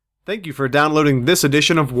Thank you for downloading this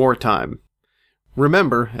edition of Wartime.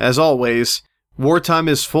 Remember, as always, Wartime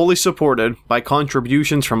is fully supported by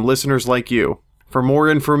contributions from listeners like you. For more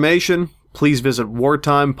information, please visit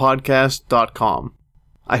wartimepodcast.com.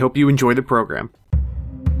 I hope you enjoy the program.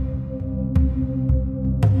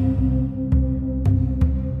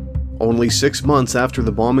 Only 6 months after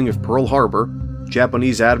the bombing of Pearl Harbor,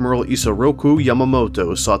 Japanese Admiral Isoroku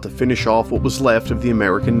Yamamoto sought to finish off what was left of the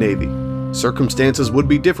American Navy. Circumstances would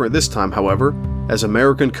be different this time, however, as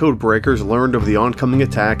American codebreakers learned of the oncoming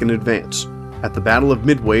attack in advance. At the Battle of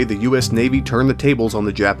Midway, the U.S. Navy turned the tables on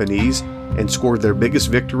the Japanese and scored their biggest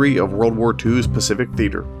victory of World War II's Pacific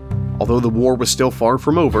theater. Although the war was still far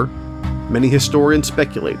from over, many historians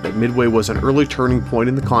speculate that Midway was an early turning point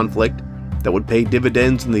in the conflict that would pay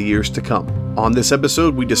dividends in the years to come. On this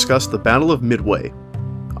episode, we discuss the Battle of Midway.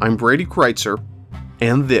 I'm Brady Kreitzer,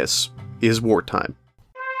 and this is Wartime.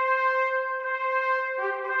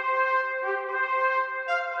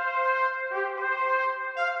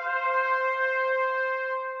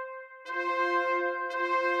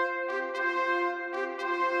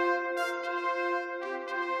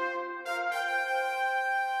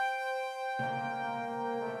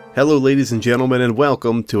 Hello, ladies and gentlemen, and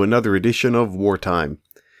welcome to another edition of Wartime.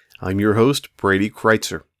 I'm your host, Brady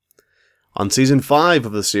Kreitzer. On Season 5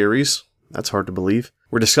 of the series, that's hard to believe,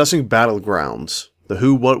 we're discussing battlegrounds, the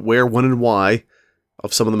who, what, where, when, and why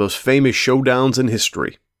of some of the most famous showdowns in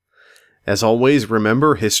history. As always,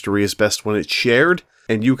 remember, history is best when it's shared,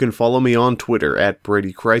 and you can follow me on Twitter at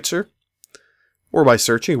Brady Kreitzer, or by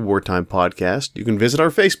searching Wartime Podcast. You can visit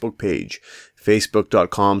our Facebook page,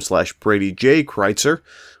 facebook.com/BradyJKreitzer.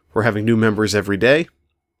 We're having new members every day.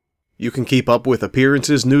 You can keep up with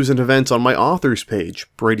appearances, news, and events on my authors page,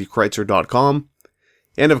 BradyKreitzer.com.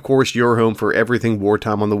 And of course, your home for everything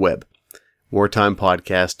wartime on the web,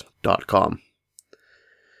 WartimePodcast.com.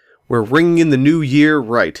 We're ringing in the new year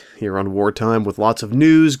right here on Wartime with lots of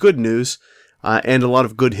news, good news, and a lot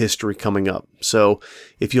of good history coming up. So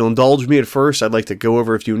if you'll indulge me at first, I'd like to go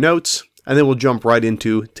over a few notes, and then we'll jump right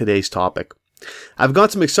into today's topic. I've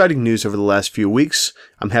got some exciting news over the last few weeks.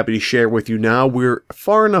 I'm happy to share with you now. We're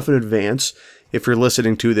far enough in advance, if you're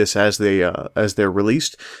listening to this as they're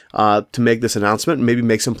released, to make this announcement and maybe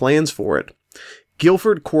make some plans for it.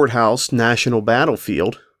 Guilford Courthouse National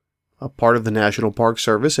Battlefield, a part of the National Park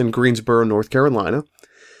Service in Greensboro, North Carolina,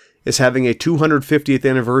 is having a 250th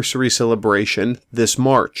anniversary celebration this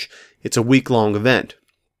March. It's a week-long event.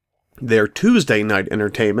 Their Tuesday night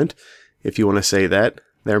entertainment, if you want to say that,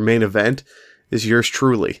 their main event, is yours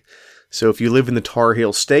truly. So if you live in the Tar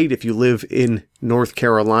Heel State, if you live in North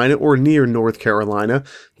Carolina or near North Carolina,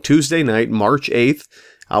 Tuesday night, March 8th,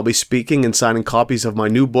 I'll be speaking and signing copies of my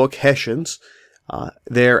new book, Hessians,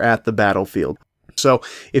 there at the battlefield. So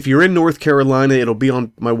if you're in North Carolina, it'll be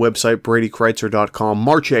on my website, BradyKreitzer.com,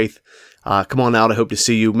 March 8th. Come on out. I hope to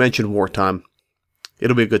see you. Mention Wartime.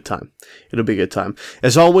 It'll be a good time. It'll be a good time.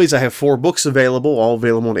 As always, I have 4 books available, all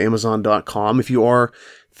available on Amazon.com. If you are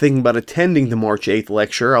thinking about attending the March 8th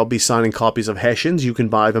lecture, I'll be signing copies of Hessians. You can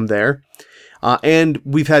buy them there. And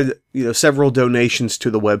we've had several donations to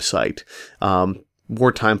the website.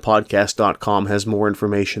 WartimePodcast.com has more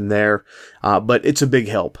information there, but it's a big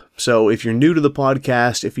help. So if you're new to the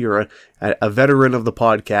podcast, if you're a veteran of the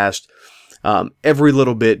podcast, every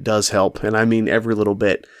little bit does help, and I mean every little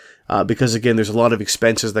bit. Because again, there's a lot of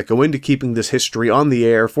expenses that go into keeping this history on the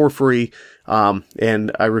air for free,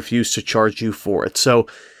 and I refuse to charge you for it. So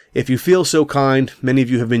if you feel so kind, many of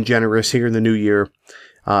you have been generous here in the new year,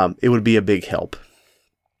 it would be a big help.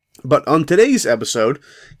 But on today's episode,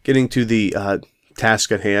 getting to the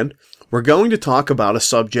task at hand, we're going to talk about a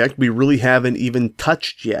subject we really haven't even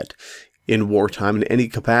touched yet in wartime in any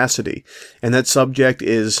capacity, and that subject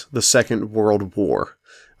is the Second World War,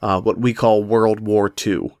 what we call World War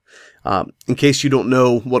II. In case you don't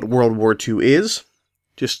know what World War II is,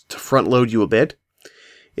 just to front load you a bit,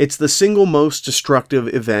 it's the single most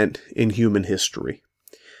destructive event in human history.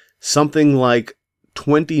 Something like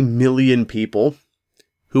 20 million people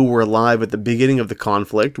who were alive at the beginning of the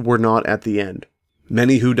conflict were not at the end.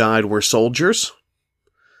 Many who died were soldiers.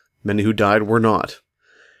 Many who died were not.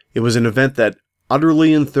 It was an event that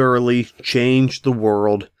utterly and thoroughly changed the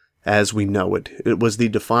world as we know it. It was the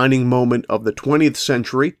defining moment of the 20th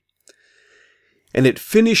century, and it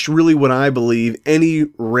finished really what I believe any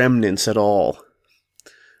remnants at all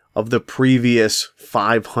of the previous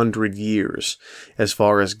 500 years as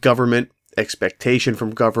far as government, expectation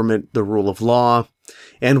from government, the rule of law,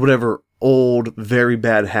 and whatever old, very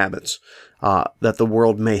bad habits that the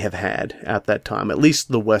world may have had at that time, at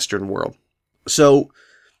least the Western world. So,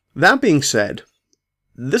 that being said,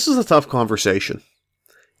 this is a tough conversation.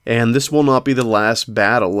 and this will not be the last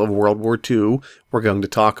battle of World War II we're going to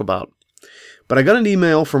talk about. But I got an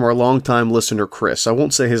email from our longtime listener, Chris. I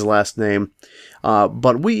won't say his last name,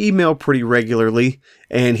 but we email pretty regularly,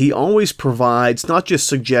 and he always provides not just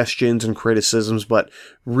suggestions and criticisms, but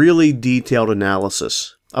really detailed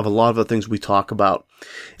analysis of a lot of the things we talk about.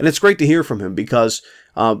 And it's great to hear from him because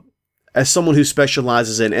as someone who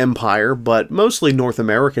specializes in empire, but mostly North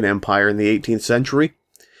American empire in the 18th century,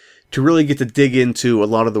 to really get to dig into a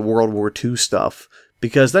lot of the World War II stuff,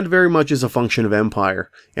 because that very much is a function of empire,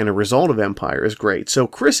 and a result of empire is great. So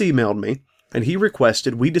Chris emailed me, and he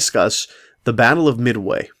requested we discuss the Battle of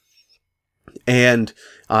Midway. And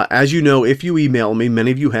as you know, if you email me, many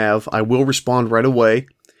of you have, I will respond right away.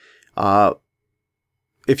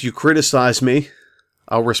 If you criticize me,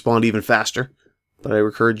 I'll respond even faster, but I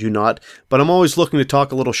encourage you not. But I'm always looking to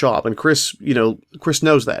talk a little shop, and Chris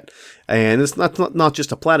knows that. And it's not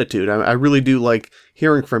just a platitude. I really do like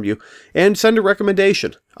hearing from you. And send a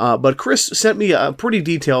recommendation. But Chris sent me a pretty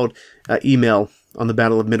detailed email on the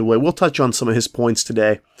Battle of Midway. We'll touch on some of his points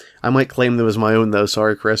today. I might claim them as my own, though.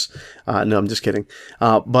 Sorry, Chris. No, I'm just kidding.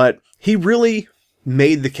 But he really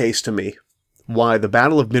made the case to me why the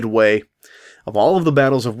Battle of Midway, of all of the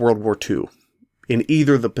battles of World War II, in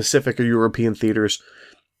either the Pacific or European theaters,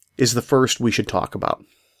 is the first we should talk about.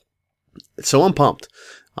 So I'm pumped.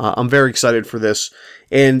 I'm very excited for this.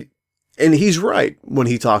 And he's right when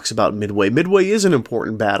he talks about Midway. Midway is an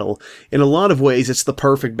important battle. In a lot of ways, it's the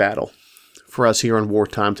perfect battle for us here on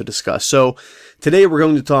Wartime to discuss. So today we're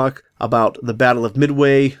going to talk about the Battle of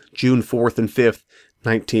Midway, June 4th and 5th,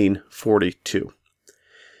 1942.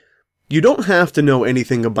 You don't have to know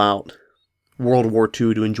anything about World War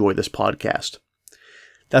II to enjoy this podcast.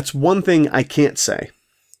 That's one thing I can't say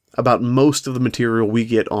about most of the material we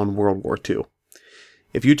get on World War II.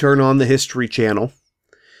 If you turn on the History Channel,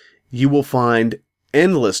 you will find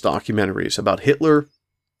endless documentaries about Hitler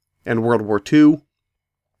and World War II,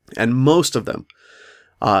 and most of them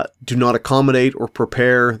do not accommodate or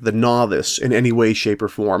prepare the novice in any way, shape, or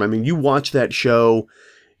form. I mean, you watch that show,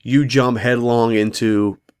 you jump headlong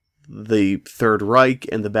into the Third Reich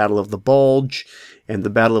and the Battle of the Bulge and the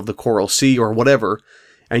Battle of the Coral Sea or whatever,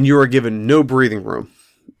 and you are given no breathing room.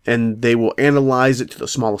 And they will analyze it to the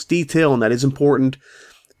smallest detail, and that is important,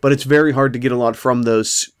 but it's very hard to get a lot from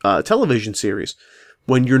those television series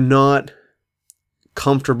when you're not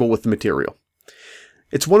comfortable with the material.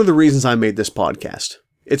 It's one of the reasons I made this podcast.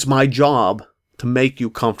 It's my job to make you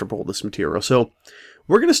comfortable with this material. So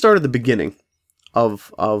we're going to start at the beginning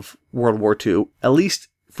of World War II, at least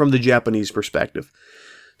from the Japanese perspective.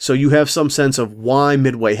 So you have some sense of why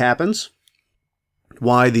Midway happens,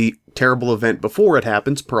 why the terrible event before it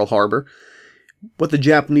happens, Pearl Harbor, what the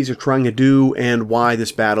Japanese are trying to do, and why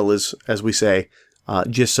this battle is, as we say,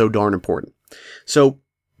 just so darn important. So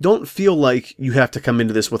don't feel like you have to come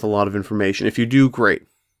into this with a lot of information. If you do, great.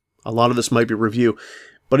 A lot of this might be review.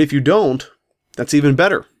 But if you don't, that's even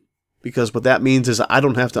better, because what that means is I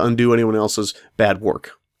don't have to undo anyone else's bad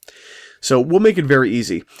work. So we'll make it very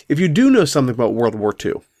easy. If you do know something about World War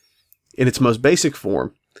II, in its most basic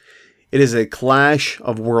form, it is a clash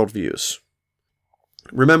of worldviews.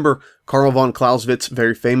 Remember, Karl von Clausewitz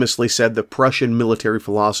very famously said, the Prussian military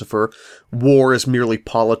philosopher, war is merely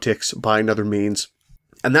politics by another means.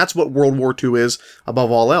 And that's what World War II is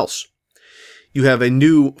above all else. You have a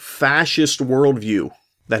new fascist worldview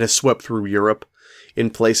that has swept through Europe in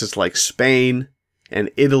places like Spain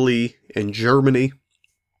and Italy and Germany.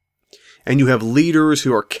 And you have leaders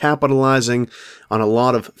who are capitalizing on a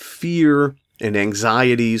lot of fear and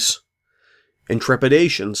anxieties and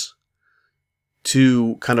trepidations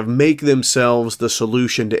to kind of make themselves the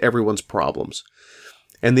solution to everyone's problems.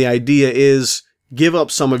 And the idea is, give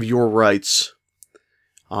up some of your rights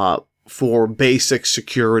for basic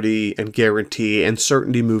security and guarantee and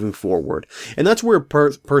certainty moving forward. And that's where a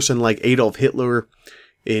person like Adolf Hitler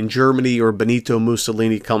in Germany or Benito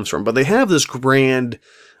Mussolini comes from. But they have this grand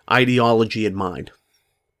ideology in mind.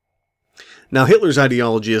 Now, Hitler's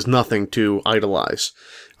ideology is nothing to idolize.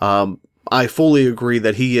 I fully agree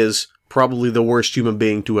that he is probably the worst human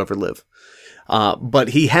being to ever live. But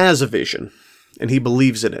he has a vision, and he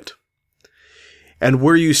believes in it. And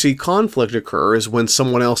where you see conflict occur is when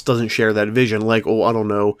someone else doesn't share that vision, like,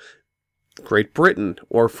 Great Britain,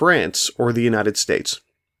 or France, or the United States.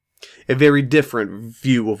 A very different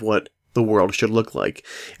view of what the world should look like.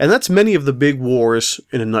 And that's many of the big wars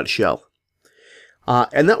in a nutshell.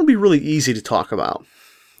 And that would be really easy to talk about.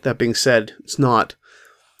 That being said, it's not.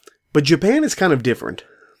 But Japan is kind of different.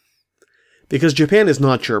 Because Japan is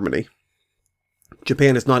not Germany.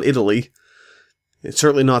 Japan is not Italy. It's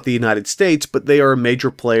certainly not the United States, but they are a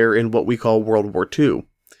major player in what we call World War II.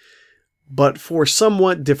 but for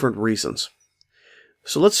somewhat different reasons.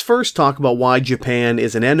 So let's first talk about why Japan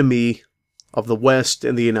is an enemy of the West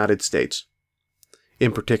and the United States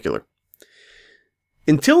in particular.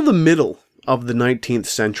 Until the middle of the 19th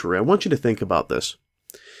century, I want you to think about this.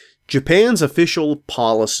 Japan's official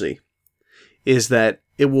policy is that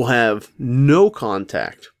it will have no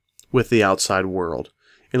contact with the outside world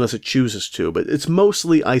unless it chooses to, but it's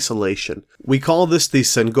mostly isolation. We call this the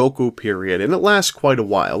Sengoku period, and it lasts quite a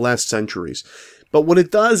while, lasts centuries. But what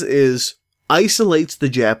it does is isolates the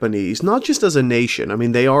Japanese, not just as a nation. I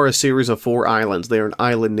mean, they are a series of 4 islands. They are an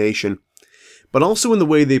island nation, but also in the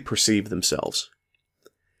way they perceive themselves.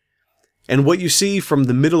 And what you see from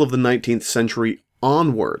the middle of the 19th century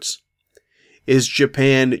onwards is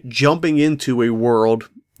Japan jumping into a world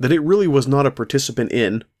that it really was not a participant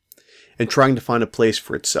in and trying to find a place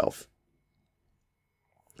for itself.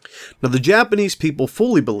 Now, the Japanese people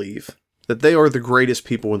fully believe that they are the greatest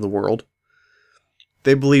people in the world.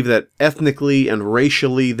 They believe that ethnically and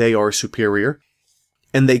racially they are superior,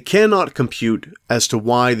 and they cannot compute as to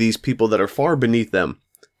why these people that are far beneath them,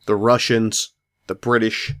 the Russians, the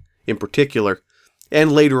British in particular,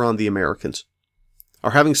 and later on the Americans,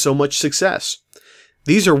 are having so much success.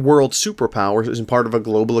 These are world superpowers as part of a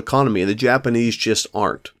global economy, and the Japanese just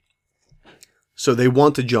aren't. So they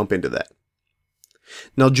want to jump into that.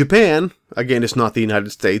 Now, Japan, again, is not the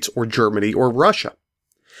United States or Germany or Russia.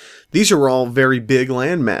 These are all very big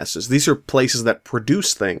land masses. These are places that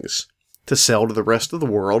produce things to sell to the rest of the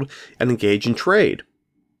world and engage in trade.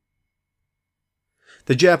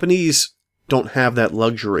 The Japanese don't have that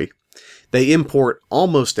luxury. They import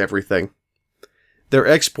almost everything. Their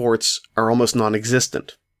exports are almost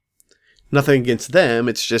non-existent. Nothing against them,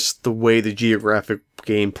 it's just the way the geographic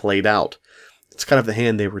game played out. It's kind of the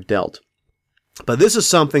hand they were dealt. But this is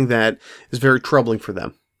something that is very troubling for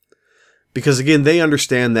them. Because again, they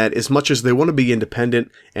understand that as much as they want to be independent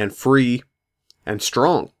and free and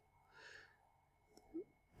strong,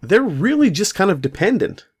 they're really just kind of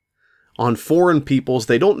dependent on foreign peoples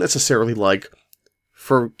they don't necessarily like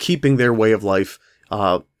for keeping their way of life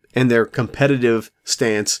and their competitive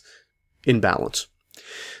stance in balance.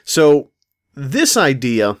 So this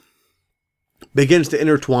idea begins to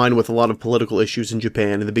intertwine with a lot of political issues in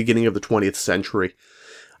Japan in the beginning of the 20th century.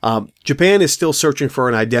 Japan is still searching for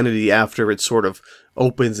an identity after it sort of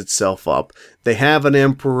opens itself up. They have an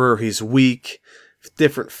emperor, he's weak,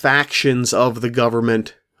 different factions of the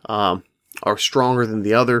government are stronger than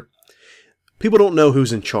the other. People don't know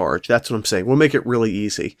who's in charge, that's what I'm saying. We'll make it really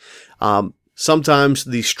easy. Sometimes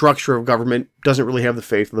the structure of government doesn't really have the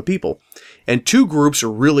faith of the people. And 2 groups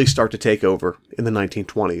really start to take over in the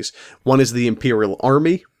 1920s. One is the Imperial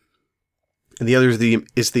Army, and the other is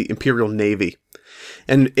the Imperial Navy.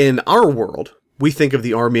 And in our world, we think of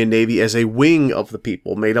the Army and Navy as a wing of the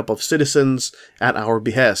people, made up of citizens at our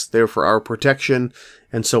behest, there for our protection,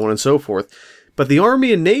 and so on and so forth. But the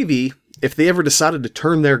Army and Navy, if they ever decided to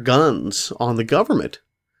turn their guns on the government,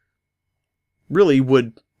 really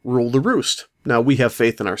would rule the roost. Now, we have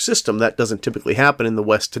faith in our system. That doesn't typically happen in the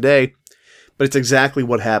West today, but it's exactly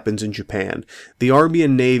what happens in Japan. The Army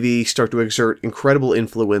and Navy start to exert incredible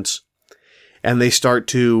influence, and they start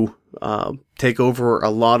to take over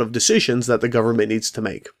a lot of decisions that the government needs to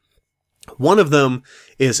make. One of them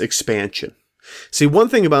is expansion. See, one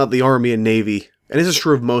thing about the Army and Navy, and this is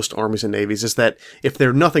true of most armies and navies, is that if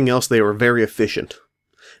they're nothing else, they are very efficient.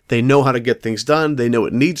 They know how to get things done. They know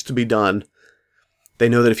it needs to be done. They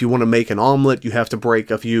know that if you want to make an omelet, you have to break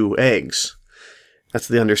a few eggs. That's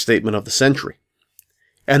the understatement of the century.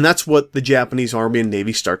 And that's what the Japanese Army and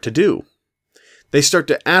Navy start to do. They start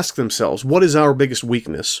to ask themselves, what is our biggest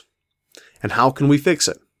weakness? And how can we fix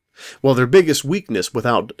it? Well, their biggest weakness,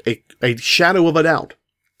 without a shadow of a doubt,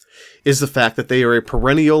 is the fact that they are a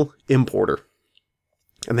perennial importer.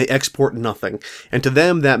 And they export nothing. And to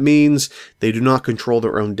them, that means they do not control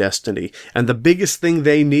their own destiny. And the biggest thing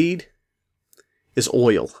they need is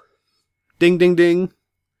oil. Ding, ding, ding.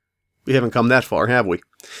 We haven't come that far, have we?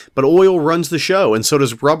 But oil runs the show, and so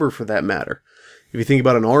does rubber for that matter. If you think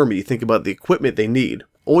about an army, you think about the equipment they need.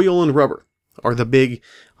 Oil and rubber are the big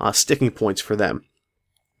sticking points for them.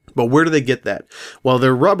 But where do they get that? Well,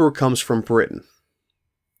 their rubber comes from Britain.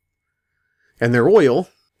 And their oil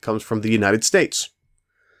comes from the United States.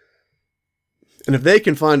 And if they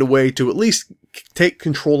can find a way to at least take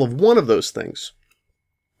control of one of those things,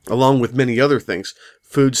 along with many other things,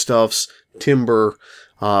 foodstuffs, timber,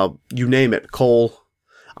 you name it, coal,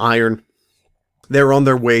 iron, they're on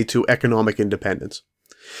their way to economic independence.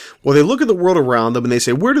 Well, they look at the world around them and they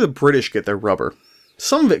say, where do the British get their rubber?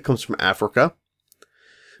 Some of it comes from Africa,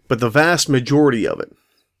 but the vast majority of it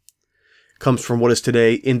comes from what is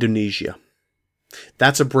today Indonesia.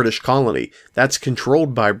 That's a British colony. That's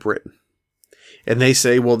controlled by Britain. And they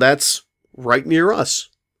say, well, that's right near us.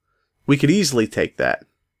 We could easily take that.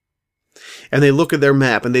 And they look at their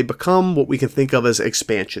map and they become what we can think of as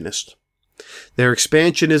expansionist. Their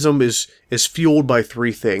expansionism is fueled by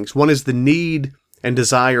three things. One is the need and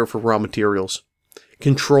desire for raw materials,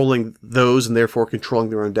 controlling those and therefore controlling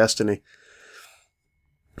their own destiny.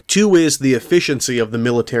 Two is the efficiency of the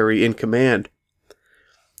military in command.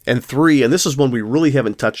 And three, and this is one we really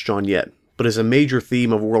haven't touched on yet, but is a major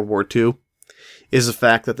theme of World War II, is the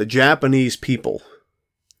fact that the Japanese people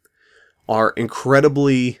are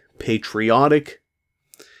incredibly patriotic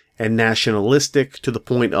and nationalistic to the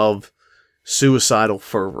point of suicidal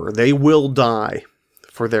fervor. They will die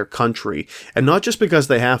for their country, and not just because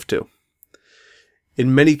they have to.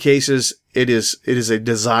 In many cases, it is a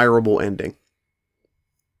desirable ending.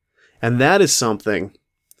 And that is something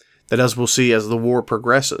that, as we'll see as the war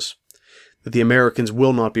progresses, that the Americans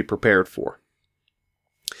will not be prepared for.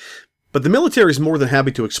 But the military is more than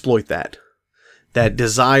happy to exploit that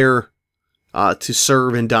desire to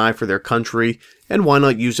serve and die for their country, and why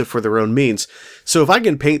not use it for their own means? So if I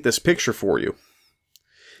can paint this picture for you,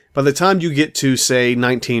 by the time you get to, say,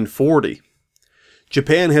 1940,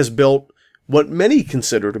 Japan has built what many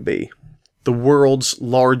consider to be the world's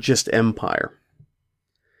largest empire.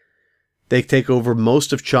 They take over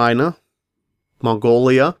most of China,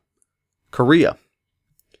 Mongolia, Korea.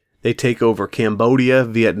 They take over Cambodia,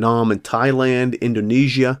 Vietnam, and Thailand,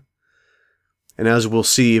 Indonesia, and as we'll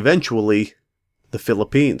see eventually, the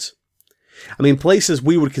Philippines. I mean, places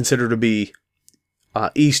we would consider to be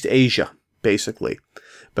East Asia, basically,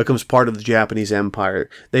 becomes part of the Japanese Empire.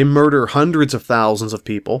 They murder hundreds of thousands of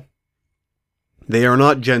people. They are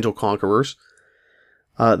not gentle conquerors.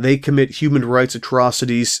 They commit human rights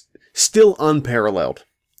atrocities still unparalleled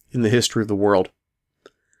in the history of the world.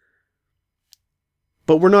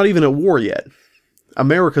 But we're not even at war yet.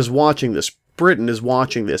 America's watching this. Britain is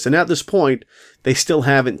watching this. And at this point, they still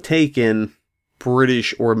haven't taken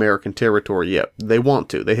British or American territory yet. They want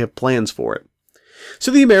to. They have plans for it. So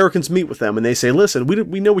the Americans meet with them and they say, listen,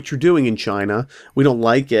 we know what you're doing in China. We don't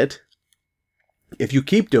like it. If you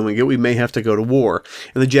keep doing it, we may have to go to war.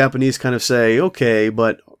 And the Japanese kind of say, okay,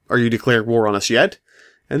 but are you declaring war on us yet?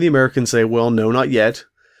 And the Americans say, well, no, not yet.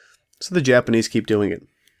 So the Japanese keep doing it.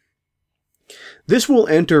 This will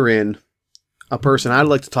enter in a person I'd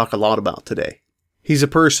like to talk a lot about today. He's a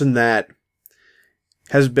person that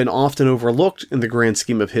has been often overlooked in the grand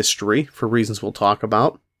scheme of history for reasons we'll talk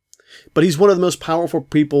about. But he's one of the most powerful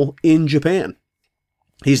people in Japan.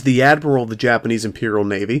 He's the admiral of the Japanese Imperial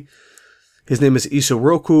Navy. His name is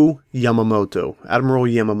Isoroku Yamamoto, Admiral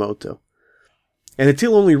Yamamoto. And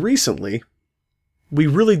until only recently, we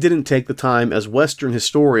really didn't take the time as Western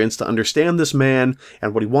historians to understand this man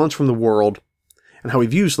and what he wants from the world and how he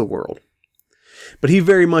views the world. But he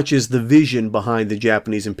very much is the vision behind the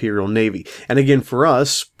Japanese Imperial Navy. And again, for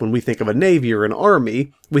us, when we think of a navy or an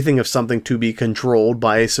army, we think of something to be controlled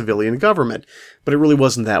by a civilian government. But it really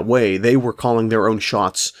wasn't that way. They were calling their own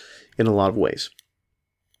shots in a lot of ways.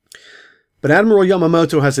 But Admiral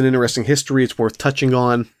Yamamoto has an interesting history it's worth touching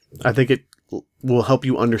on. I think it will help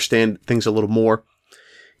you understand things a little more.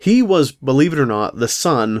 He was, believe it or not, the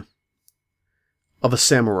son of a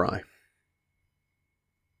samurai.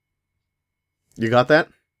 You got that?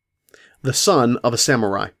 The son of a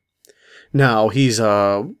samurai. Now, he's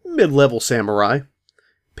a mid-level samurai.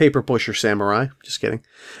 Paper pusher samurai. Just kidding.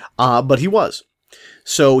 But he was.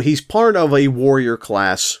 So he's part of a warrior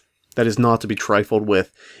class that is not to be trifled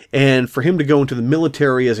with. And for him to go into the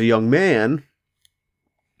military as a young man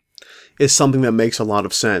is something that makes a lot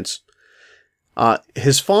of sense.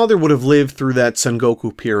 His father would have lived through that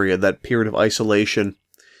Sengoku period, that period of isolation.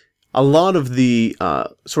 A lot of the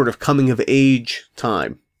sort of coming-of-age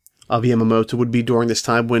time of Yamamoto would be during this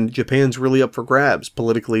time when Japan's really up for grabs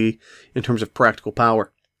politically in terms of practical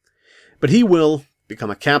power. But he will become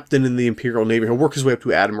a captain in the Imperial Navy. He'll work his way up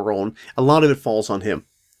to admiral, and a lot of it falls on him.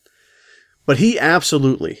 But he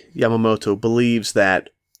absolutely, Yamamoto, believes that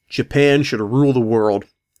Japan should rule the world,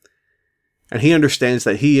 and he understands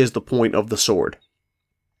that he is the point of the sword.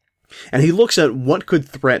 And he looks at what could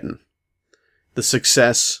threaten the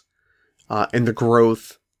success and the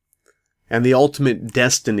growth and the ultimate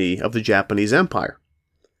destiny of the Japanese Empire.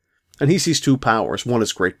 And he sees two powers. One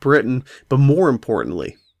is Great Britain, but more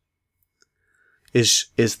importantly is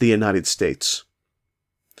the United States.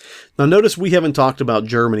 Now notice we haven't talked about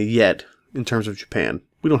Germany yet in terms of Japan.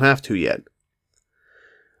 We don't have to yet.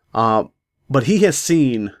 But he has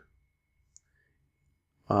seen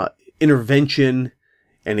intervention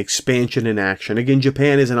and expansion in action. Again,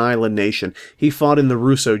 Japan is an island nation. He fought in the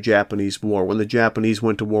Russo-Japanese War when the Japanese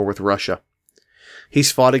went to war with Russia.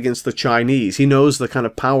 He's fought against the Chinese. He knows the kind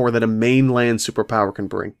of power that a mainland superpower can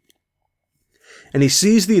bring. And he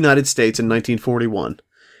sees the United States in 1941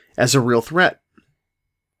 as a real threat.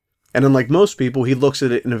 And unlike most people, he looks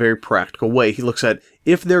at it in a very practical way. He looks at,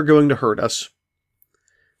 if they're going to hurt us,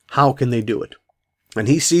 how can they do it? And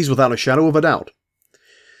he sees without a shadow of a doubt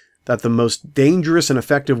that the most dangerous and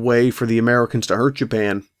effective way for the Americans to hurt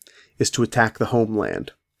Japan is to attack the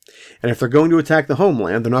homeland. And if they're going to attack the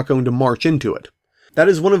homeland, they're not going to march into it. That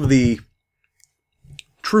is one of the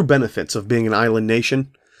true benefits of being an island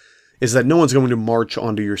nation, is that no one's going to march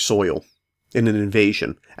onto your soil in an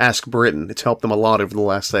invasion. Ask Britain. It's helped them a lot over the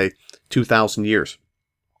last, say, 2,000 years.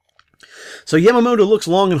 So Yamamoto looks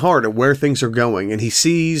long and hard at where things are going, and he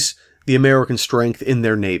sees the American strength in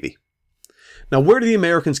their navy. Now, where do the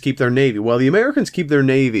Americans keep their navy? Well, the Americans keep their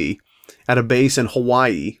navy at a base in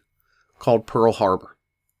Hawaii called Pearl Harbor.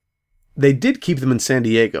 They did keep them in San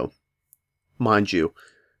Diego, mind you.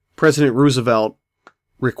 President Roosevelt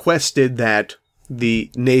requested that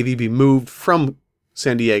the Navy be moved from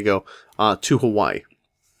San Diego to Hawaii.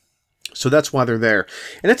 So that's why they're there.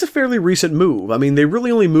 And it's a fairly recent move. I mean, they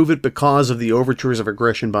really only move it because of the overtures of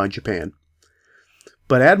aggression by Japan.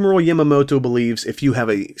 But Admiral Yamamoto believes if you have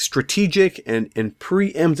a strategic and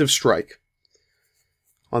preemptive strike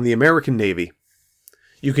on the American Navy,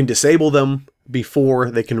 you can disable them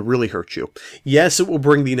before they can really hurt you. Yes, it will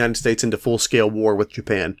bring the United States into full-scale war with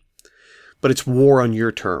Japan, but it's war on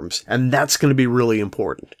your terms, and that's going to be really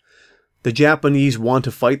important. The Japanese want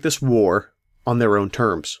to fight this war on their own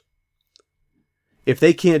terms. If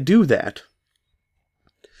they can't do that,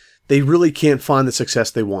 they really can't find the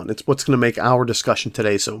success they want. It's what's going to make our discussion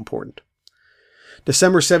today so important.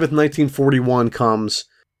 December 7th, 1941 comes.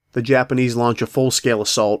 The Japanese launch a full-scale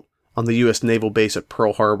assault on the U.S. naval base at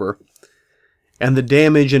Pearl Harbor. And the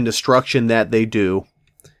damage and destruction that they do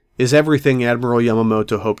is everything Admiral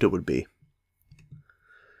Yamamoto hoped it would be.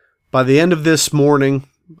 By the end of this morning,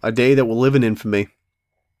 a day that will live in infamy,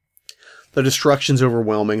 the destruction's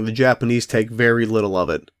overwhelming. The Japanese take very little of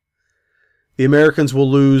it. The Americans will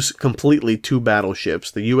lose completely 2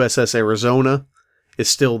 battleships. The USS Arizona is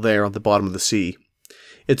still there on the bottom of the sea.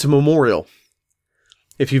 It's a memorial.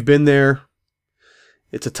 If you've been there,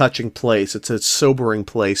 it's a touching place. It's a sobering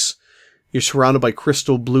place. You're surrounded by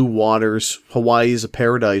crystal blue waters. Hawaii is a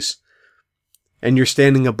paradise. And you're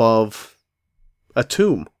standing above a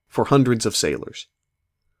tomb for hundreds of sailors.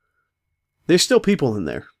 There's still people in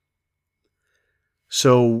there.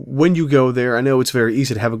 So when you go there, I know it's very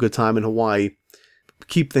easy to have a good time in Hawaii.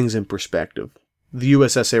 Keep things in perspective. The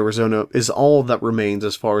USS Arizona is all that remains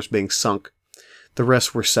as far as being sunk. The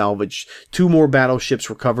rest were salvaged. 2 more battleships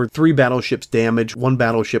recovered, 3 battleships damaged, 1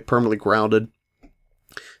 battleship permanently grounded,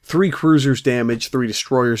 3 cruisers damaged, 3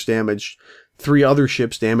 destroyers damaged, 3 other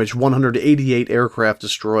ships damaged, 188 aircraft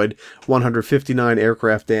destroyed, 159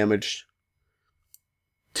 aircraft damaged,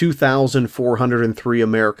 2,403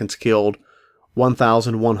 Americans killed,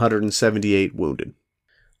 1,178 wounded.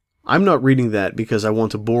 I'm not reading that because I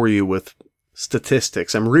want to bore you with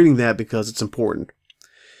statistics. I'm reading that because it's important.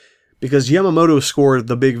 Because Yamamoto scored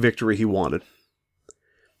the big victory he wanted.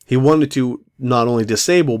 He wanted to not only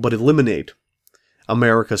disable, but eliminate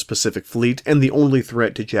America's Pacific Fleet and the only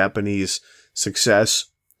threat to Japanese success.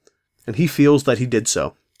 And he feels that he did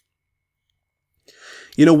so.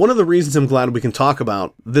 You know, one of the reasons I'm glad we can talk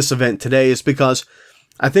about this event today is because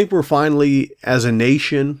I think we're finally, as a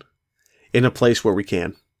nation, in a place where we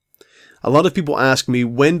can. A lot of people ask me,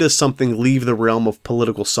 when does something leave the realm of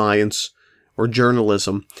political science or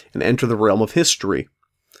journalism and enter the realm of history?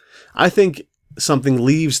 I think something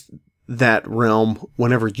leaves that realm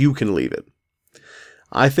whenever you can leave it.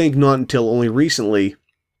 I think not until only recently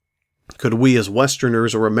could we as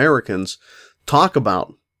Westerners or Americans talk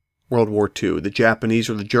about World War II, the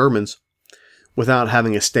Japanese or the Germans, without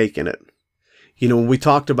having a stake in it. You know, when we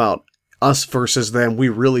talked about us versus them, we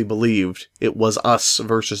really believed it was us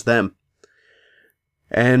versus them.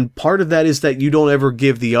 And part of that is that you don't ever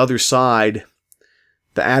give the other side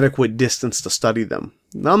the adequate distance to study them.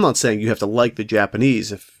 Now, I'm not saying you have to like the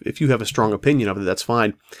Japanese. If you have a strong opinion of it, that's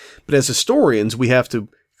fine. But as historians, we have to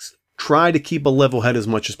try to keep a level head as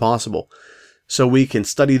much as possible so we can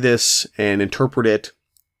study this and interpret it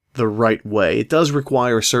the right way. It does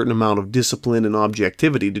require a certain amount of discipline and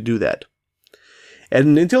objectivity to do that.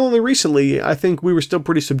 And until only recently, I think we were still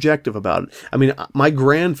pretty subjective about it. I mean, my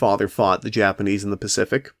grandfather fought the Japanese in the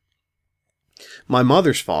Pacific. My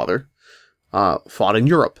mother's father fought in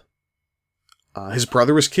Europe. His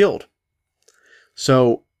brother was killed.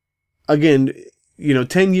 So, again,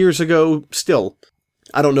 10 years ago, still,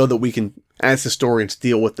 I don't know that we can, as historians,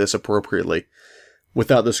 deal with this appropriately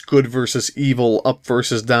without this good versus evil, up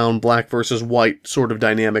versus down, black versus white sort of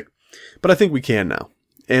dynamic. But I think we can now.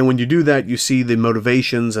 And when you do that, you see the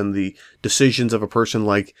motivations and the decisions of a person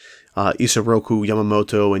like Isoroku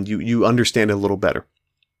Yamamoto, and you understand it a little better.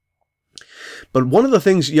 But one of the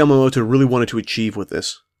things Yamamoto really wanted to achieve with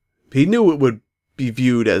this, he knew it would be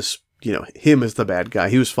viewed as, him as the bad guy.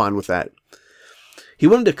 He was fine with that. He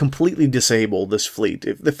wanted to completely disable this fleet.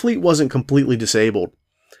 If the fleet wasn't completely disabled,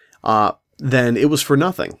 then it was for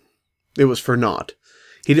nothing. It was for naught.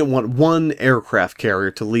 He didn't want one aircraft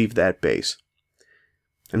carrier to leave that base.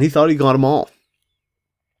 And he thought he got them all.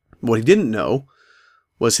 What he didn't know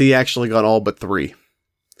was he actually got all but 3.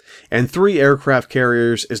 And 3 aircraft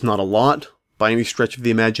carriers is not a lot by any stretch of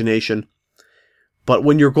the imagination. But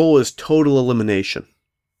when your goal is total elimination,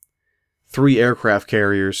 3 aircraft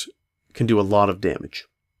carriers can do a lot of damage.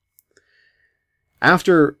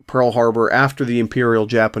 After Pearl Harbor, after the Imperial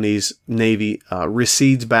Japanese Navy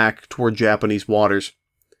recedes back toward Japanese waters,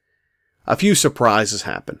 a few surprises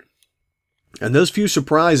happen. And those few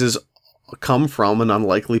surprises come from an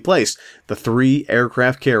unlikely place. The 3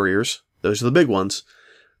 aircraft carriers, those are the big ones,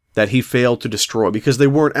 that he failed to destroy because they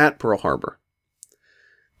weren't at Pearl Harbor.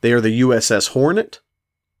 They are the USS Hornet,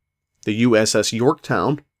 the USS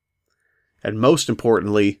Yorktown, and most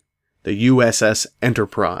importantly, the USS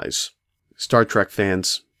Enterprise. Star Trek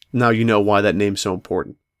fans, now you know why that name's so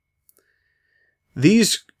important.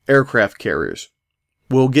 These aircraft carriers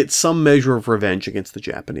will get some measure of revenge against the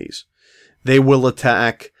Japanese. They will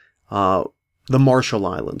attack the Marshall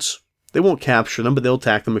Islands. They won't capture them, but they'll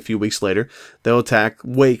attack them a few weeks later. They'll attack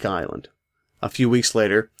Wake Island a few weeks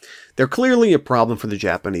later. They're clearly a problem for the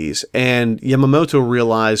Japanese, and Yamamoto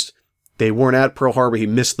realized they weren't at Pearl Harbor. He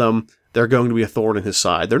missed them. They're going to be a thorn in his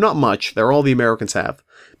side. They're not much. They're all the Americans have,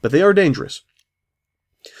 but they are dangerous.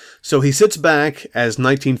 So he sits back as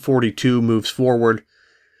 1942 moves forward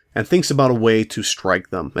and thinks about a way to strike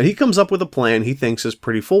them. And he comes up with a plan he thinks is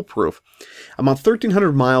pretty foolproof. About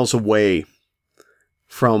 1,300 miles away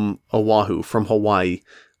from Oahu, from Hawaii,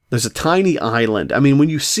 there's a tiny island. I mean, when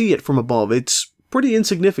you see it from above, it's pretty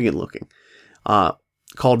insignificant looking,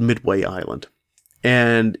 called Midway Island.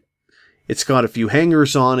 And it's got a few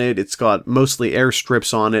hangars on it. It's got mostly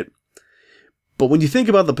airstrips on it. But when you think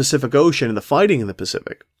about the Pacific Ocean and the fighting in the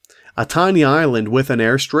Pacific, a tiny island with an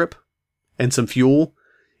airstrip and some fuel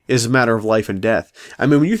is a matter of life and death. I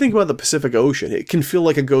mean, when you think about the Pacific Ocean, it can feel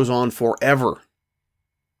like it goes on forever.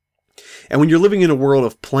 And when you're living in a world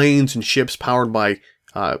of planes and ships powered by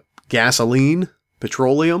gasoline,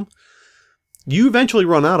 petroleum, you eventually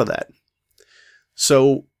run out of that.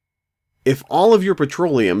 So if all of your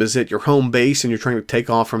petroleum is at your home base and you're trying to take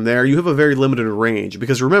off from there, you have a very limited range.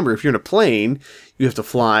 Because remember, if you're in a plane, you have to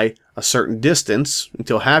fly a certain distance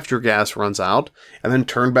until half your gas runs out, and then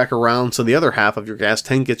turn back around so the other half of your gas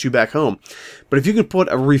tank gets you back home. But if you can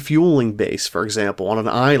put a refueling base, for example, on an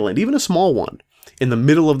island, even a small one, in the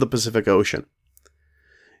middle of the Pacific Ocean,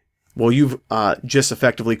 well, you've just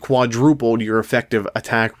effectively quadrupled your effective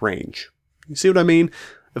attack range. You see what I mean?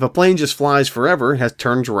 If a plane just flies forever, it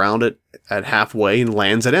turns around at halfway and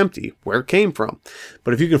lands at empty, where it came from.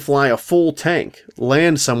 But if you can fly a full tank,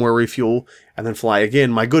 land somewhere, refuel, and then fly again,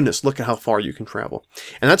 my goodness, look at how far you can travel.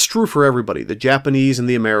 And that's true for everybody, the Japanese and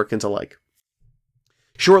the Americans alike.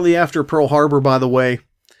 Shortly after Pearl Harbor, by the way,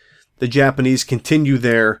 the Japanese continue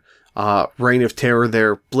their reign of terror,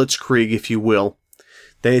 their blitzkrieg, if you will.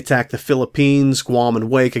 They attack the Philippines, Guam, and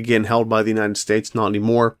Wake, again held by the United States, not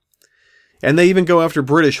anymore. And they even go after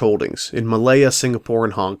British holdings in Malaya, Singapore,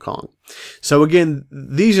 and Hong Kong. So again,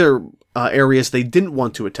 these are areas they didn't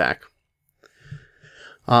want to attack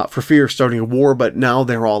for fear of starting a war, but now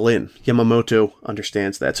they're all in. Yamamoto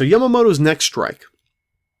understands that. So Yamamoto's next strike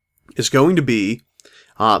is going to be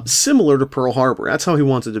similar to Pearl Harbor. That's how he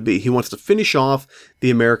wants it to be. He wants to finish off the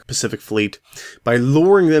American Pacific Fleet by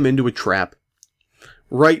luring them into a trap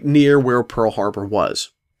right near where Pearl Harbor was.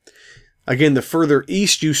 Again, the further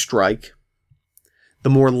east you strike, the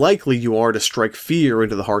more likely you are to strike fear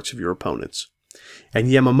into the hearts of your opponents. And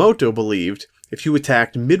Yamamoto believed if you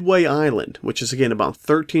attacked Midway Island, which is again about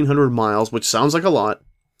 1,300 miles, which sounds like a lot,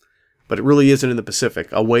 but it really isn't in the Pacific,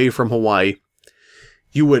 away from Hawaii,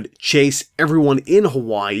 you would chase everyone in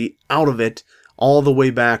Hawaii out of it all the way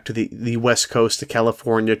back to the west coast to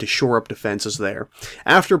California to shore up defenses there.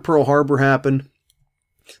 After Pearl Harbor happened,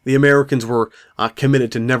 the Americans were committed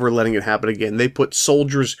to never letting it happen again. They put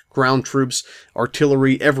soldiers, ground troops,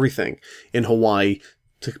 artillery, everything in Hawaii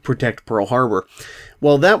to protect Pearl Harbor.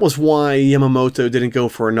 Well, that was why Yamamoto didn't go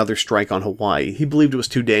for another strike on Hawaii. He believed it was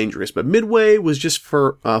too dangerous, but Midway was just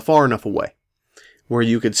far enough away where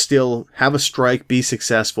you could still have a strike, be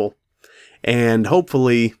successful, and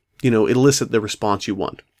hopefully, elicit the response you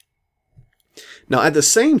want. Now, at the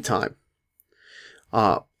same time,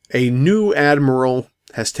 a new admiral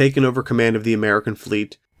has taken over command of the American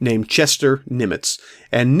fleet named Chester Nimitz.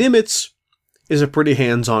 And Nimitz is a pretty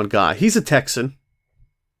hands-on guy. He's a Texan,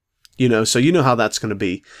 so you know how that's going to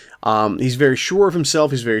be. He's very sure of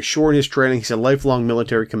himself. He's very sure in his training. He's a lifelong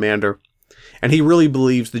military commander. And he really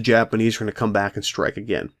believes the Japanese are going to come back and strike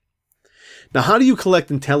again. Now, how do you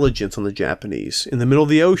collect intelligence on the Japanese? In the middle of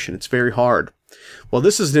the ocean, it's very hard. Well,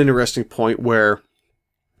 this is an interesting point where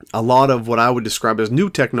a lot of what I would describe as new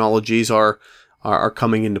technologies are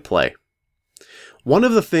coming into play. One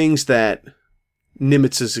of the things that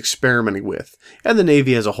Nimitz is experimenting with, and the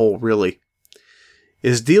Navy as a whole really,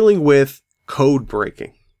 is dealing with code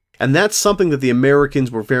breaking. And that's something that the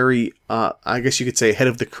Americans were very, I guess you could say, ahead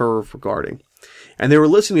of the curve regarding. And they were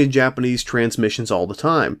listening to Japanese transmissions all the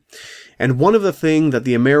time. And one of the things that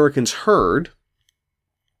the Americans heard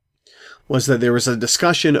was that there was a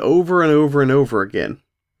discussion over and over and over again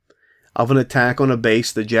of an attack on a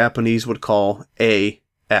base the Japanese would call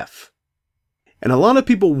AF. And a lot of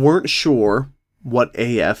people weren't sure what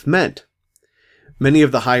AF meant. Many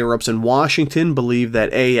of the higher-ups in Washington believed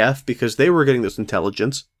that AF, because they were getting this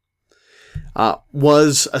intelligence,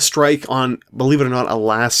 was a strike on, believe it or not,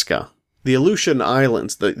 Alaska. The Aleutian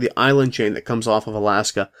Islands, the island chain that comes off of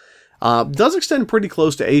Alaska, does extend pretty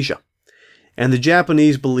close to Asia. And the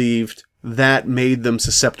Japanese believed that made them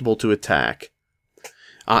susceptible to attack.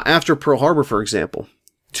 After Pearl Harbor, for example,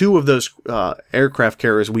 two of those aircraft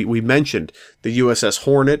carriers we mentioned, the USS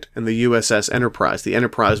Hornet and the USS Enterprise. The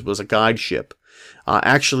Enterprise was a guide ship.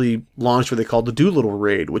 Actually launched what they called the Doolittle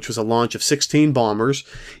Raid, which was a launch of 16 bombers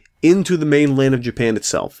into the mainland of Japan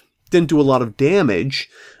itself. Didn't do a lot of damage,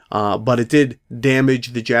 but it did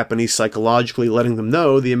damage the Japanese psychologically, letting them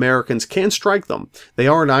know the Americans can strike them. They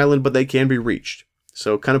are an island, but they can be reached.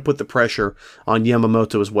 So kind of put the pressure on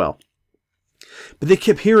Yamamoto as well. But they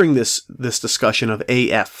kept hearing this discussion of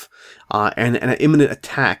AF and an imminent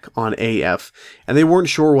attack on AF, and they weren't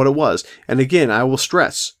sure what it was. And again, I will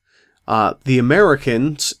stress, the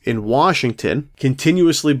Americans in Washington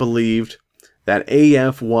continuously believed that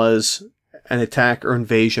AF was an attack or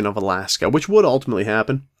invasion of Alaska, which would ultimately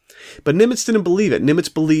happen. But Nimitz didn't believe it.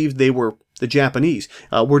 Nimitz believed the Japanese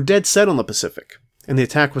were dead set on the Pacific, and the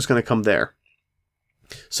attack was going to come there.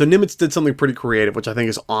 So Nimitz did something pretty creative, which I think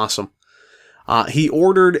is awesome. He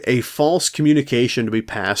ordered a false communication to be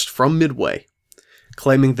passed from Midway,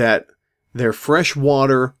 claiming that their fresh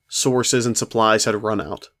water sources and supplies had run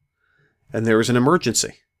out, and there was an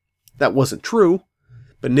emergency. That wasn't true,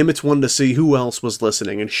 but Nimitz wanted to see who else was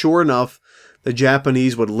listening, and sure enough, the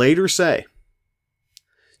Japanese would later say,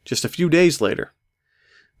 just a few days later,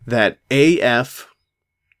 that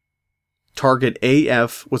Target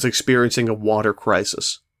AF was experiencing a water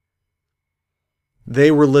crisis.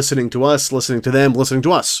 They were listening to us, listening to them, listening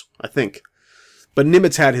to us, I think. But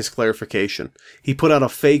Nimitz had his clarification. He put out a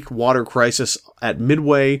fake water crisis at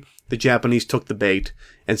Midway. The Japanese took the bait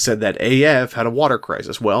and said that AF had a water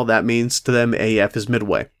crisis. Well, that means to them AF is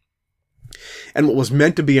Midway. And what was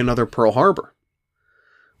meant to be another Pearl Harbor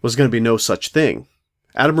was going to be no such thing.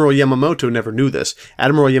 Admiral Yamamoto never knew this.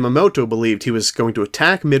 Admiral Yamamoto believed he was going to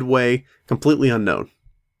attack Midway, completely unknown.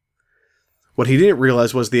 What he didn't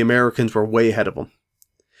realize was the Americans were way ahead of him.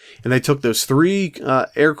 And they took those three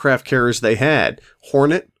aircraft carriers they had,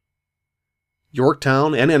 Hornet,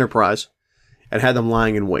 Yorktown, and Enterprise, and had them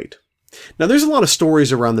lying in wait. Now, there's a lot of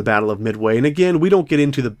stories around the Battle of Midway, and again, we don't get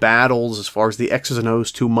into the battles as far as the X's and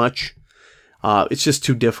O's too much. It's just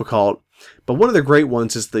too difficult. But one of the great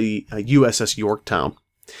ones is the USS Yorktown.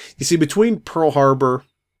 You see, between Pearl Harbor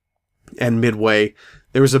and Midway,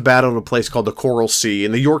 there was a battle in a place called the Coral Sea,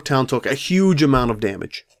 and the Yorktown took a huge amount of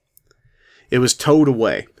damage. It was towed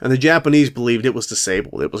away, and the Japanese believed it was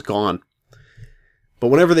disabled. It was gone. But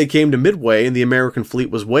whenever they came to Midway and the American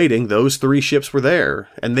fleet was waiting, those three ships were there,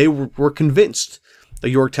 and they were convinced the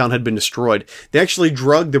Yorktown had been destroyed. They actually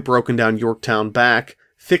drugged the broken down Yorktown back,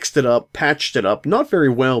 fixed it up, patched it up. Not very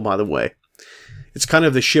well, by the way. It's kind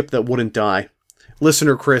of the ship that wouldn't die.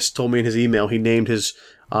 Listener Chris told me in his email he named his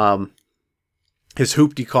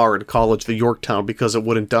hoopty car in college the Yorktown because it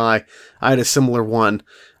wouldn't die. I had a similar one.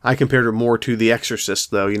 I compared it more to The Exorcist,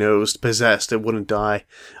 though. It was possessed. It wouldn't die.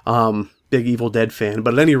 Big Evil Dead fan.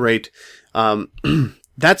 But at any rate,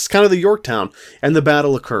 that's kind of the Yorktown. And the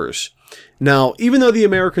battle occurs. Now, even though the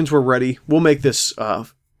Americans were ready, we'll make this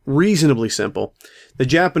reasonably simple. The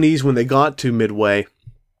Japanese, when they got to Midway,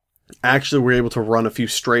 actually were able to run a few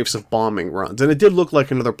strafes of bombing runs. And it did look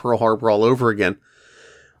like another Pearl Harbor all over again.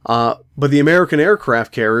 But the American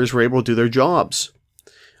aircraft carriers were able to do their jobs.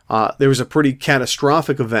 There was a pretty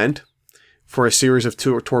catastrophic event for a series of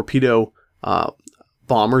torpedo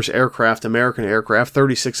bombers, American aircraft.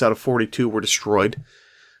 36 out of 42 were destroyed.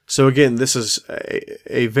 So again, this is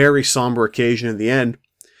a very somber occasion in the end.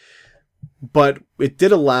 But it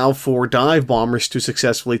did allow for dive bombers to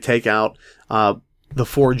successfully take out the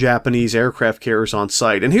 4 Japanese aircraft carriers on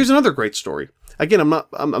site. And here's another great story. Again,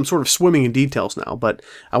 I'm sort of swimming in details now, but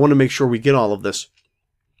I want to make sure we get all of this.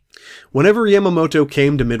 Whenever Yamamoto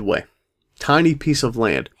came to Midway, tiny piece of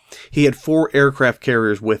land, he had 4 aircraft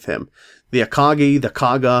carriers with him. The Akagi, the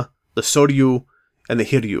Kaga, the Soryu, and the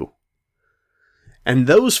Hiryu. And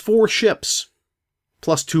those 4 ships,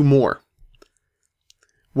 plus 2 more,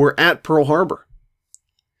 were at Pearl Harbor.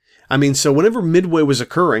 I mean, so whenever Midway was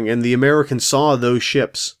occurring and the Americans saw those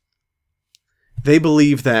ships, they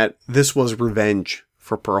believed that this was revenge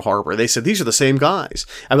for Pearl Harbor. They said, these are the same guys.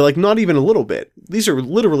 I mean, like, not even a little bit. These are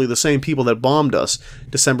literally the same people that bombed us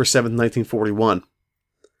December 7th, 1941.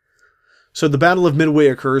 So the Battle of Midway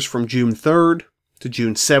occurs from June 3rd to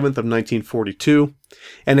June 7th of 1942.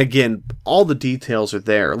 And again, all the details are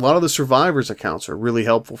there. A lot of the survivors' accounts are really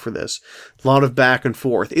helpful for this. A lot of back and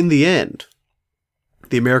forth. In the end,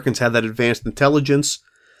 the Americans had that advanced intelligence.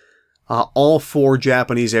 All 4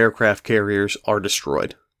 Japanese aircraft carriers are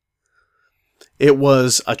destroyed. It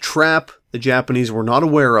was a trap the Japanese were not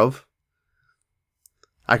aware of.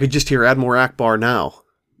 I could just hear Admiral Akbar now.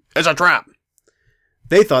 It's a trap!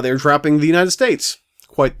 They thought they were trapping the United States.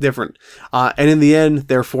 Quite different. And in the end,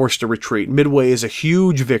 they're forced to retreat. Midway is a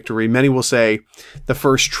huge victory. Many will say the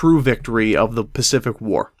first true victory of the Pacific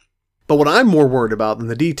War. But what I'm more worried about than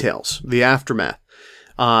the details, the aftermath,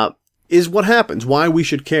 is what happens, why we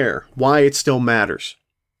should care, why it still matters.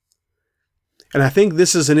 And I think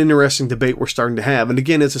this is an interesting debate we're starting to have. And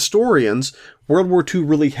again, as historians, World War II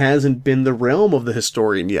really hasn't been the realm of the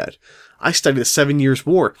historian yet. I studied the 7 Years'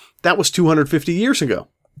 War. That was 250 years ago.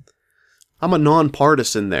 I'm a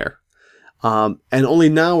nonpartisan there. And only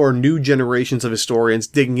now are new generations of historians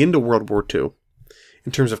digging into World War II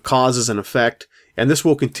in terms of causes and effect. And this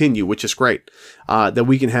will continue, which is great, that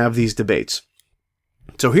we can have these debates.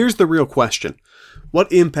 So here's the real question.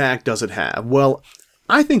 What impact does it have? Well,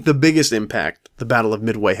 I think the biggest impact the Battle of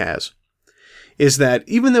Midway has is that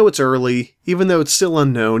even though it's early, even though it's still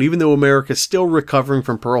unknown, even though America's still recovering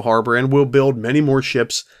from Pearl Harbor and will build many more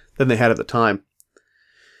ships than they had at the time,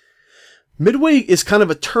 Midway is kind of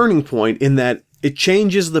a turning point in that it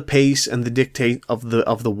changes the pace and the dictate of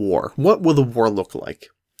the war. What will the war look like?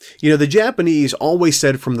 You know, the Japanese always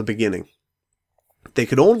said from the beginning, they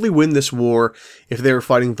could only win this war if they were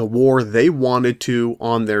fighting the war they wanted to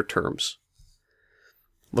on their terms.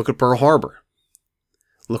 Look at Pearl Harbor.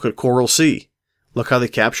 Look at Coral Sea. Look how they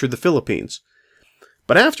captured the Philippines.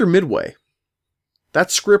 But after Midway,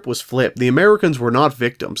 that script was flipped. The Americans were not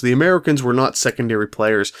victims. The Americans were not secondary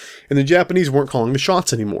players. And the Japanese weren't calling the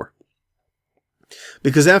shots anymore.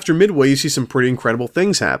 Because after Midway, you see some pretty incredible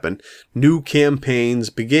things happen. New campaigns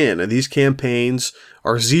begin, and these campaigns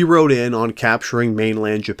are zeroed in on capturing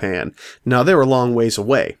mainland Japan. Now, they're a long ways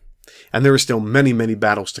away, and there are still many, many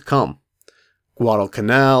battles to come.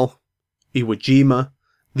 Guadalcanal, Iwo Jima,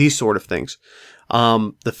 these sort of things.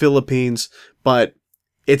 The Philippines, but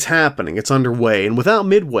it's happening, it's underway, and without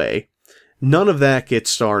Midway, none of that gets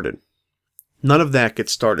started. None of that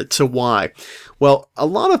gets started. So why? Well, a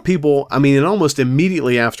lot of people, and almost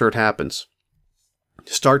immediately after it happens,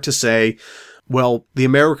 start to say, well, the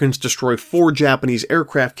Americans destroy 4 Japanese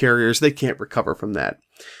aircraft carriers, they can't recover from that.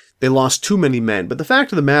 They lost too many men. But the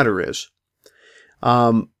fact of the matter is,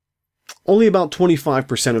 only about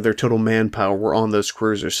 25% of their total manpower were on those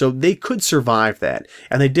cruisers, so they could survive that,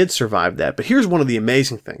 and they did survive that. But here's one of the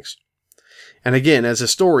amazing things. And again, as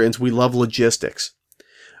historians, we love logistics.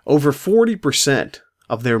 Over 40%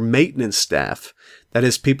 of their maintenance staff, that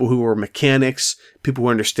is people who are mechanics, people who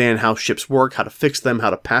understand how ships work, how to fix them, how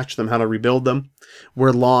to patch them, how to rebuild them,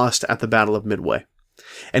 were lost at the Battle of Midway.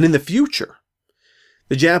 And in the future,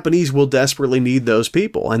 the Japanese will desperately need those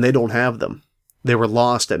people, and they don't have them. They were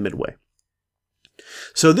lost at Midway.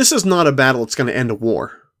 So this is not a battle that's going to end a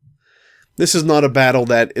war. This is not a battle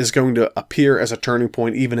that is going to appear as a turning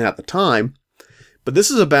point even at the time. But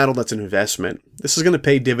this is a battle that's an investment. This is going to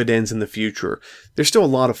pay dividends in the future. There's still a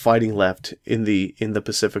lot of fighting left in the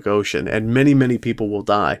Pacific Ocean, and many, many people will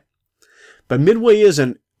die. But Midway is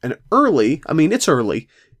an early, it's early,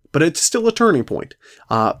 but it's still a turning point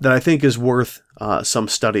that I think is worth some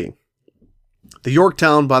studying. The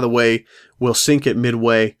Yorktown, by the way, will sink at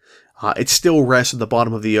Midway. It still rests at the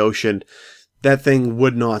bottom of the ocean. That thing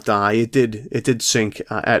would not die. It did sink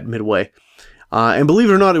at Midway. And believe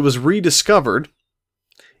it or not, it was rediscovered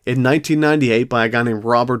in 1998 by a guy named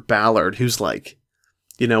Robert Ballard, who's like,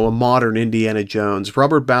 a modern Indiana Jones.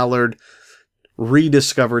 Robert Ballard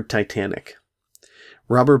rediscovered Titanic.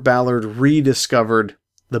 Robert Ballard rediscovered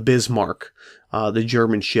the Bismarck, the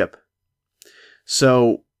German ship.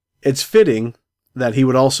 So it's fitting that he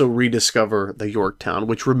would also rediscover the Yorktown,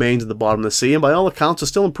 which remains at the bottom of the sea, and by all accounts is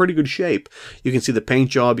still in pretty good shape. You can see the paint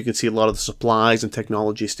job, you can see a lot of the supplies and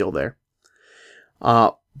technology still there.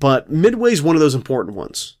 But Midway is one of those important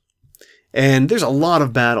ones. And there's a lot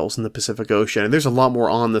of battles in the Pacific Ocean, and there's a lot more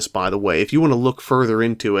on this, by the way. If you want to look further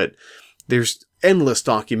into it, there's endless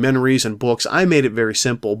documentaries and books. I made it very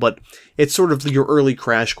simple, but it's sort of your early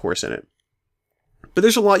crash course in it. But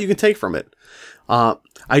there's a lot you can take from it.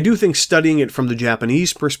 I do think studying it from the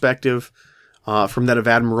Japanese perspective, from that of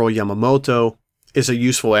Admiral Yamamoto, is a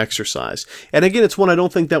useful exercise. And again, it's one I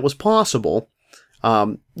don't think that was possible,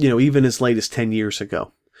 even as late as 10 years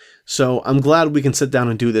ago. So I'm glad we can sit down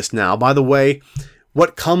and do this now. By the way,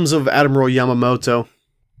 what comes of Admiral Yamamoto?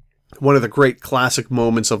 One of the great classic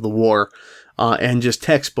moments of the war, and just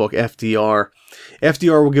textbook FDR.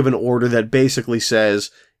 FDR will give an order that basically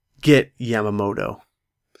says, get Yamamoto.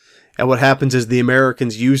 And what happens is the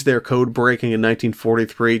Americans use their code breaking in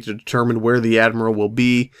 1943 to determine where the admiral will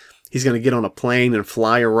be. He's going to get on a plane and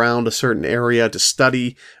fly around a certain area to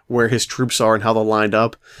study where his troops are and how they're lined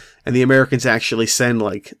up. And the Americans actually send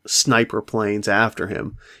like sniper planes after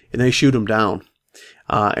him, and they shoot him down.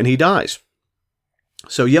 And he dies.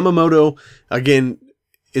 So Yamamoto, again,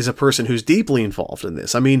 is a person who's deeply involved in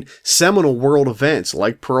this. I mean, seminal world events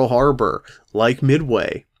like Pearl Harbor, like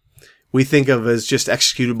Midway, we think of as just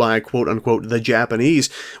executed by, quote unquote, the Japanese,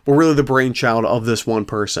 were really the brainchild of this one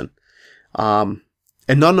person. And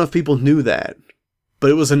not enough people knew that. But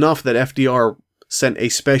it was enough that FDR sent a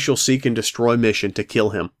special seek and destroy mission to kill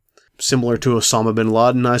him. Similar to Osama bin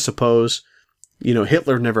Laden, I suppose.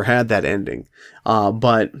 Hitler never had that ending.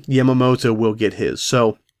 But Yamamoto will get his.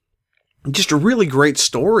 So, just really great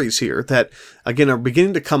stories here that, again, are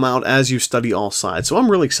beginning to come out as you study all sides. So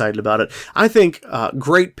I'm really excited about it. I think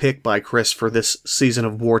great pick by Chris for this season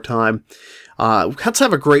of Wartime. Let's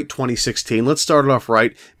have a great 2016. Let's start it off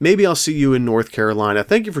right. Maybe I'll see you in North Carolina.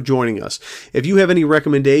 Thank you for joining us. If you have any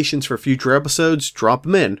recommendations for future episodes, drop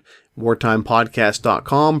them in.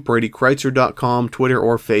 wartimepodcast.com, BradyKreitzer.com, Twitter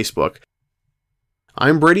or Facebook.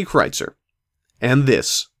 I'm Brady Kreitzer, and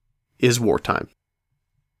this is Wartime.